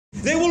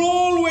They will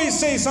always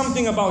say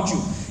something about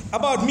you,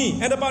 about me,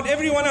 and about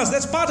everyone else.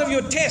 That's part of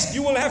your test.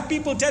 You will have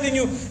people telling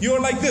you, you're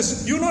like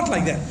this. You're not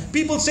like that.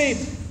 People say,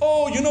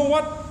 oh, you know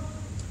what?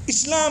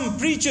 Islam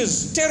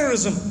preaches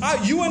terrorism.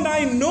 You and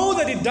I know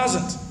that it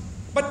doesn't.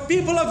 But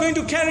people are going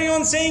to carry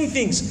on saying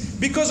things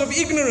because of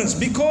ignorance,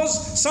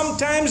 because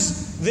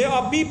sometimes there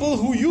are people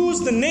who use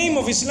the name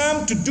of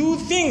Islam to do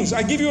things.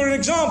 I give you an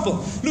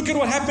example. Look at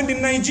what happened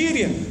in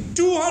Nigeria.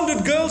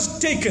 200 girls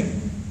taken.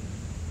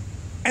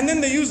 And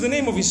then they use the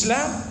name of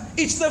Islam.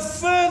 It's the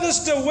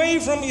furthest away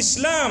from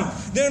Islam.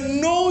 There are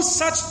no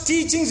such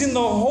teachings in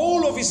the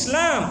whole of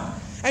Islam.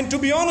 And to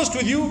be honest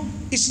with you,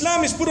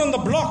 Islam is put on the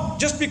block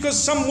just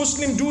because some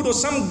Muslim dude or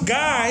some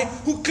guy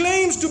who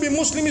claims to be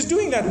Muslim is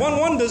doing that. One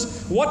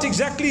wonders what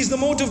exactly is the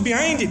motive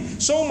behind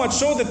it. So much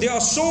so that there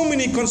are so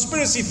many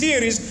conspiracy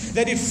theories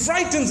that it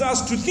frightens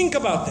us to think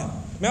about them.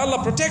 May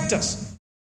Allah protect us.